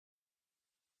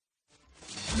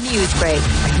Newsbreak,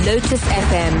 Lotus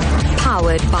FM,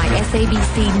 powered by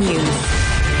SABC News.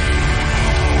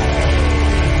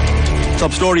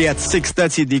 Top story at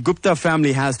 6:30. The Gupta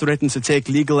family has threatened to take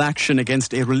legal action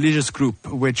against a religious group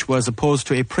which was opposed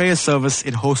to a prayer service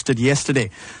it hosted yesterday.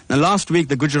 Now, last week,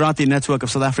 the Gujarati network of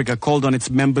South Africa called on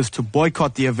its members to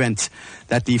boycott the event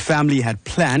that the family had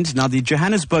planned. Now, the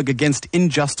Johannesburg Against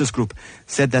Injustice group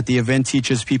said that the event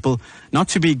teaches people not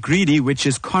to be greedy, which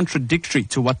is contradictory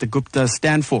to what the Guptas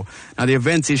stand for. Now, the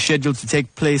event is scheduled to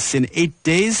take place in 8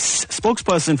 days.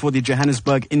 Spokesperson for the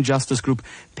Johannesburg Injustice group,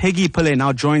 Peggy Pillay,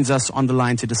 now joins us on the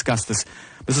line to discuss this.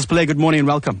 Mrs. Pillay, good morning and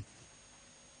welcome.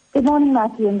 Good morning,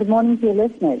 Matthew, and good morning to your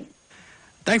listeners.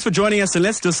 Thanks for joining us, and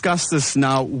let's discuss this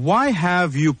now. Why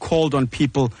have you called on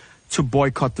people to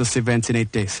boycott this event in 8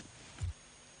 days?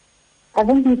 I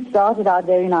think we started out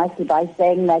very nicely by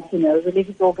saying that,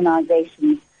 religious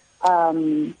organizations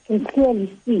can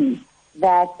clearly see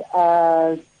that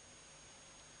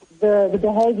the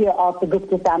behavior of the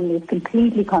Gupta family is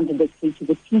completely contradictory to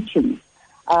the teachings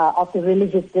of the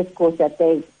religious discourse that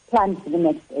they've planned for the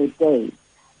next 8 days.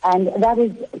 And that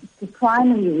is the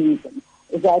primary reason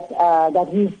is that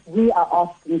we are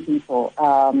asking people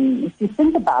to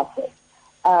think about this,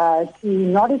 to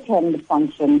not attend the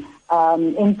function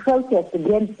in protest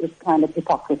against this kind of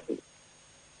hypocrisy.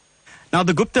 Now,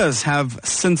 the Guptas have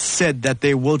since said that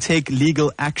they will take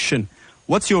legal action.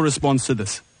 What's your response to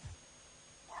this?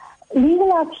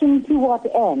 Legal action to what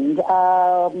end?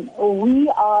 We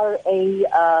are a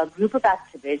group of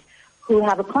activists who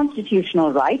have a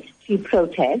constitutional right to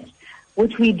protest,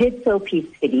 which we did so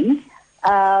peacefully.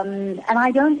 And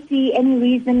I don't see any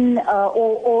reason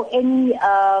or any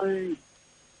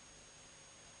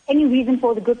reason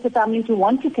for the Gupta family to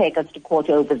want to take us to court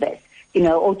over this,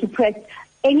 or to press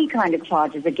any kind of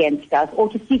charges against us or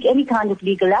to seek any kind of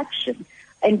legal action.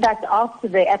 In fact, after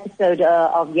the episode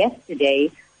of yesterday,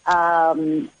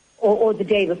 or the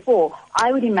day before,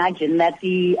 I would imagine that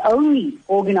the only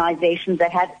organizations that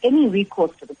have any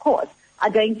recourse to the court are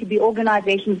going to be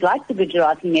organizations like the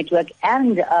Gujarati network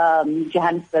and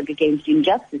Johannesburg Against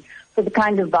Injustice for the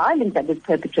kind of violence that was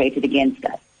perpetrated against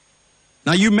us.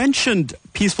 Now, you mentioned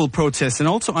peaceful protests and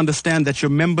also understand that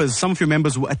some of your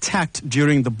members were attacked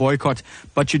during the boycott,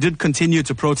 but you did continue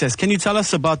to protest. Can you tell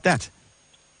us about that?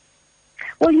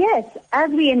 Well, yes,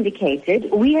 as we indicated,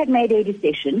 we had made a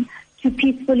decision to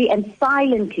peacefully and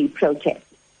silently protest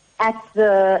at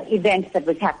the event that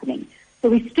was happening. So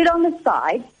we stood on the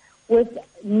side with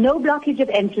no blockage of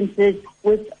entrances,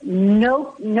 with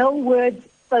no words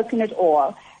spoken at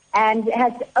all, and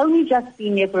had only just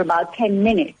been there for about 10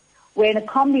 minutes, when a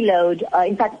combi load,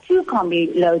 in fact, 2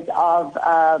 combi loads of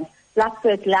Black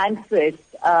First Land First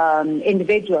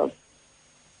individuals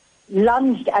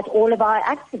lunged at all of our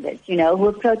activists, who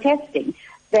were protesting.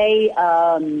 They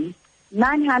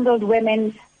manhandled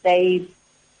women. They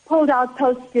pulled out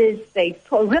posters. They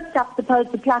ripped up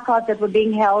the placards that were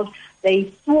being held.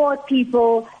 They swore at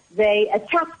people. They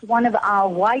attacked one of our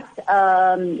white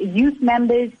youth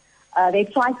members. They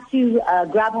tried to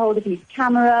grab hold of his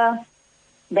camera.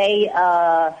 They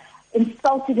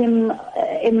insulted him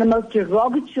in the most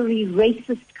derogatory,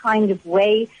 racist kind of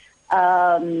way.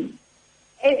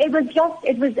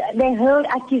 They hurled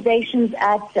accusations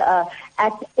at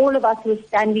all of us who were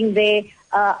standing there.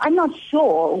 I'm not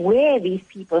sure where these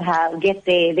people get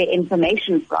their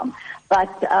information from, but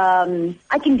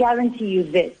I can guarantee you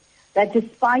this, that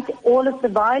despite all of the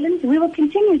violence, we will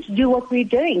continue to do what we're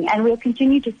doing, and we'll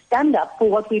continue to stand up for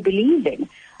what we believe in.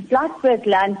 Black First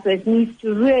Land First needs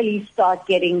to really start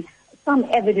getting some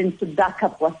evidence to back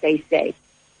up what they say.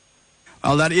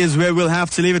 Well, that is where we'll have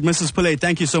to leave it. Mrs. Pillay,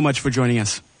 thank you so much for joining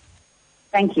us.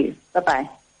 Thank you. Bye-bye.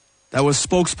 That was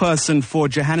spokesperson for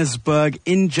Johannesburg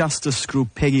Injustice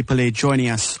Group, Peggy Pillay, joining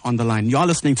us on the line. You're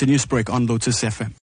listening to Newsbreak on Lotus FM.